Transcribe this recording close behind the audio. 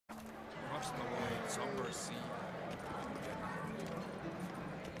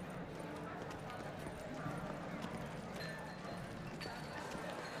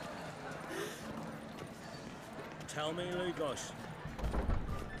Tell me, Lugos.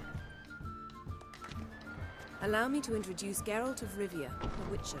 Allow me to introduce Geralt of Rivia,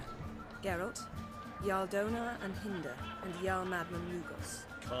 a Witcher. Geralt, Jarl Donar and Hinder, and Jarl Madman Lugos.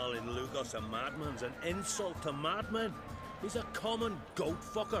 Calling Lugos a madman's an insult to madmen. He's a common goat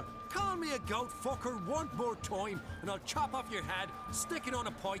fucker. Call me a goat fucker one more time, and I'll chop off your head, stick it on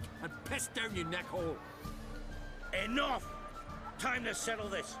a pike, and piss down your neck hole. Enough! Time to settle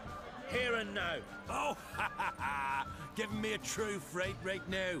this. Here and now. Oh, ha ha ha! Giving me a true fright right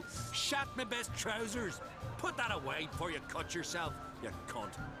now. Shat my best trousers. Put that away before you cut yourself, you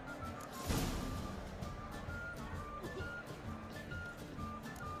cunt.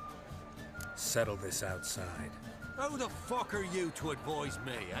 Settle this outside. Who the fuck are you to advise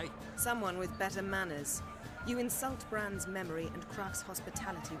me, eh? Someone with better manners. You insult Bran's memory and Krach's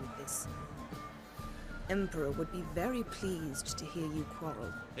hospitality with this. Emperor would be very pleased to hear you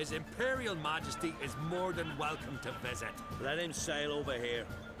quarrel. His Imperial Majesty is more than welcome to visit. Let him sail over here.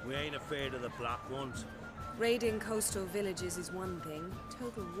 We ain't afraid of the Black Ones. Raiding coastal villages is one thing.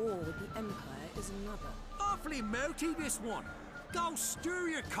 Total war with the Empire is another. Awfully mouty, this one. Go stir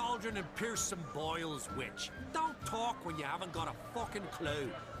your cauldron and pierce some boils, witch. Don't talk when you haven't got a fucking clue.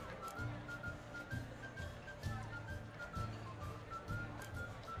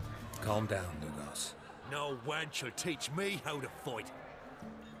 Calm down, Lugos. No wench will teach me how to fight.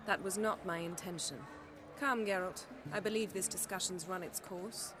 That was not my intention. Come, Geralt. I believe this discussion's run its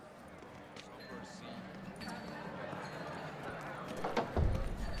course.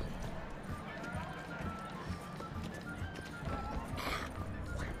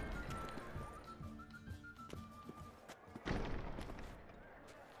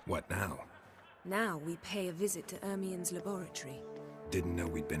 What now? Now we pay a visit to Ermien's laboratory. Didn't know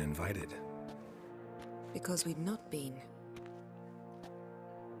we'd been invited. Because we've not been.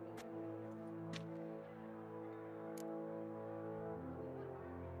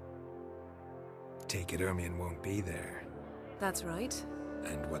 Take it Ermien won't be there. That's right.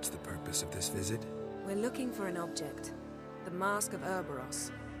 And what's the purpose of this visit? We're looking for an object. The Mask of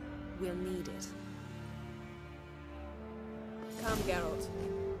Urboros. We'll need it. Come, Geralt.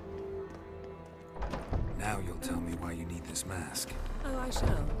 Now you'll tell me why you need this mask. Oh, I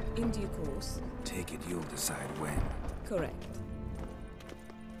shall. In due course. Take it you'll decide when. Correct.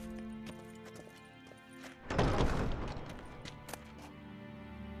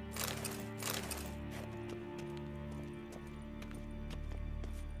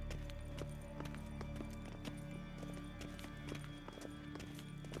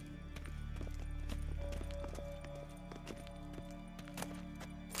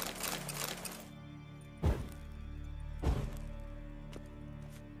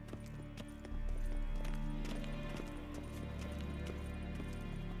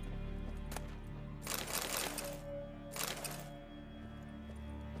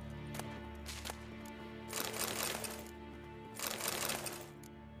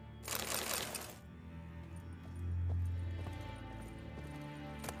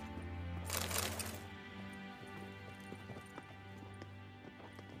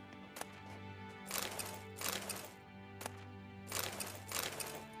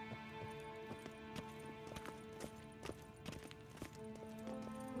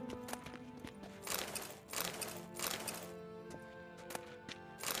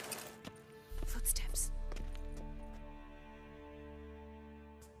 Footsteps.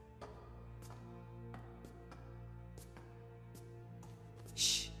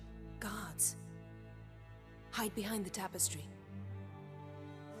 Shh. Guards. Hide behind the tapestry.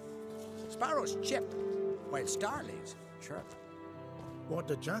 Sparrows chip, while starlings chirp. What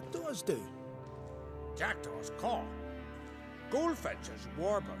do jackdaws do? Jackdaws caw. Goldfinches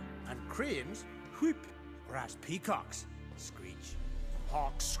warble, and cranes whoop, whereas peacocks screech.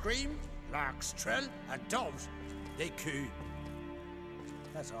 Hawks scream, larks trill, and doves, they coo.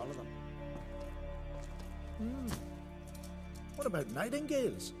 That's all of them. What about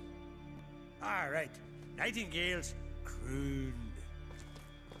nightingales? All right, nightingales croon.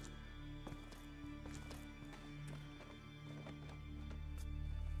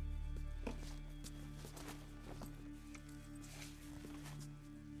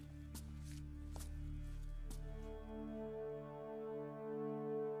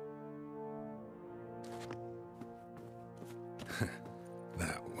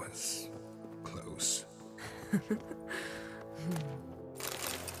 That was close.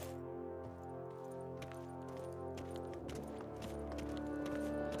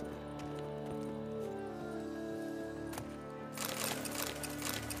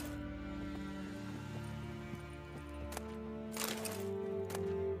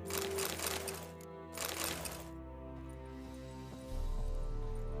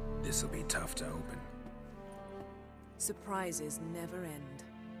 This'll be tough to open. Surprises never end.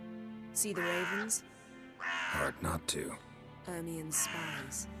 See the ravens? Hard not to. Ermien's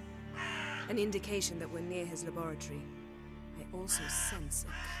spies. An indication that we're near his laboratory. I also sense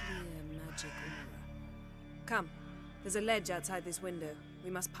a clear magic aura. Come, there's a ledge outside this window. We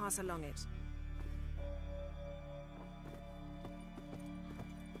must pass along it.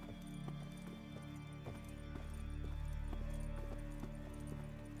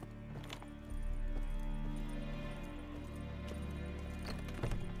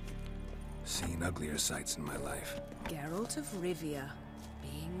 Seen uglier sights in my life. Geralt of Rivia,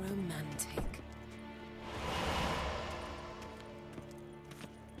 being romantic.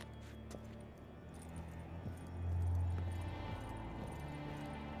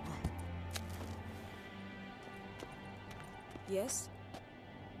 Yes?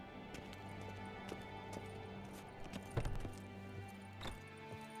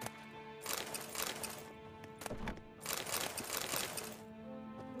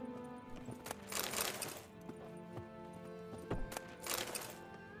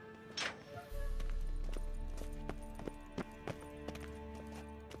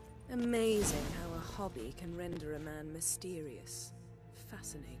 Amazing how a hobby can render a man mysterious.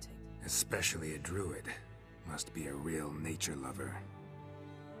 Fascinating. Especially a druid. Must be a real nature lover.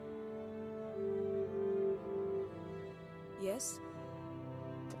 Yes?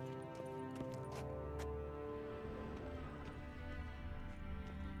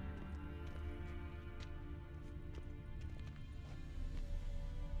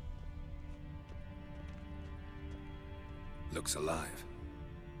 Looks alive.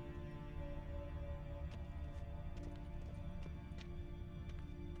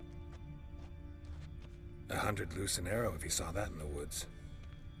 A 100 loose an arrow if you saw that in the woods.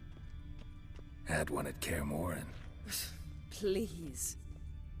 Had one at Kaer Morhen. Please.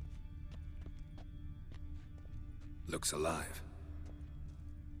 Looks alive.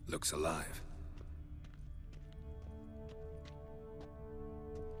 Looks alive.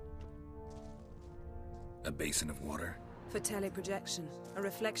 A basin of water? For teleprojection, a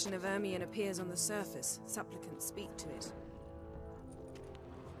reflection of Ermien appears on the surface. Supplicants speak to it.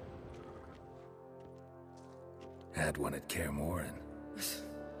 Had one at Kaer Morhen.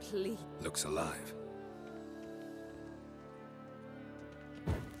 Please. Looks alive.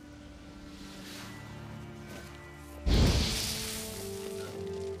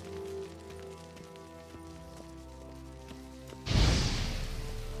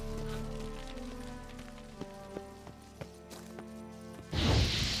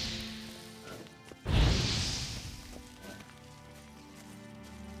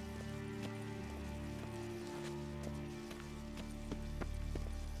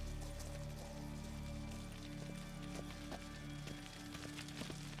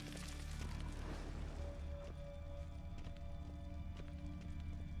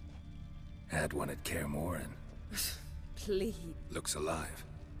 Had one at Kaer Morhen. Please. Looks alive.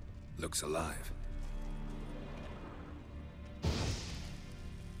 Looks alive.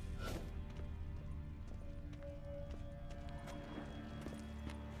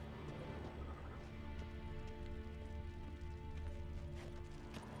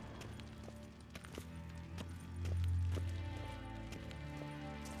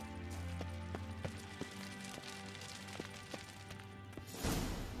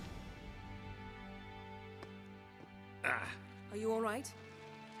 Are you all right?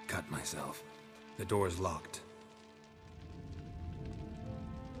 Cut myself. The door's locked.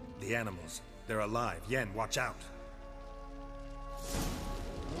 The animals. They're alive. Yen, watch out.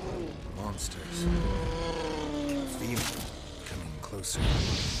 Monsters. Can feel them. Coming closer.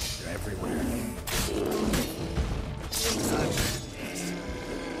 They're everywhere. That's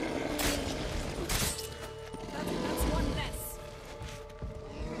one less.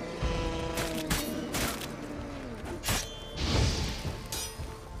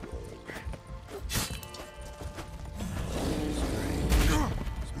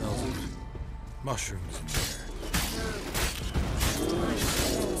 Smells of mushrooms in there.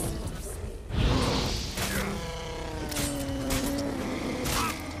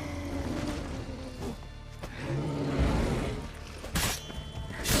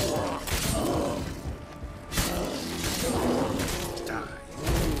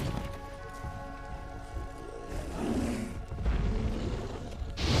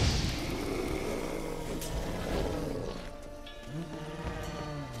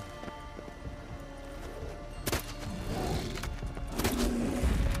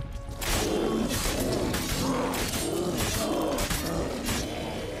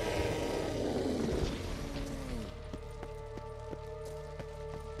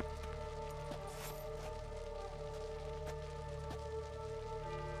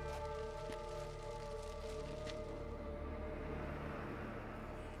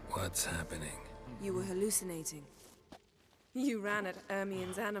 What's happening? You were hallucinating. You ran at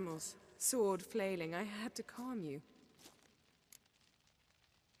Ermien's animals, sword flailing. I had to calm you.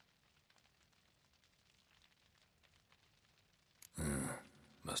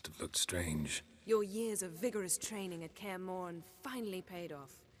 Must have looked strange. Your years of vigorous training at Kaer Morhen finally paid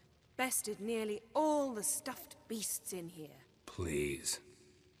off. Bested nearly all the stuffed beasts in here. Please.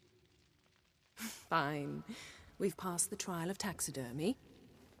 Fine. We've passed the trial of taxidermy.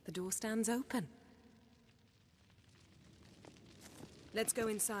 The door stands open. Let's go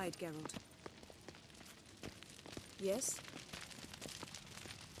inside, Geralt. Yes?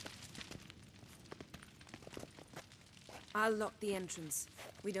 I'll lock the entrance.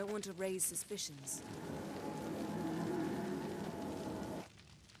 We don't want to raise suspicions.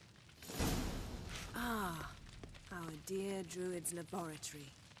 Ah, our dear Druid's laboratory.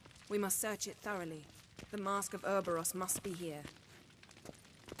 We must search it thoroughly. The Mask of Ouroboros must be here.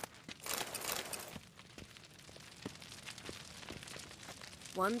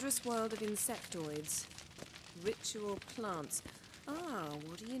 Wondrous world of insectoids. Ritual plants. Ah,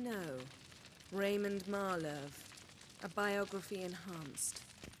 what do you know? Raymond Marlove. A biography enhanced.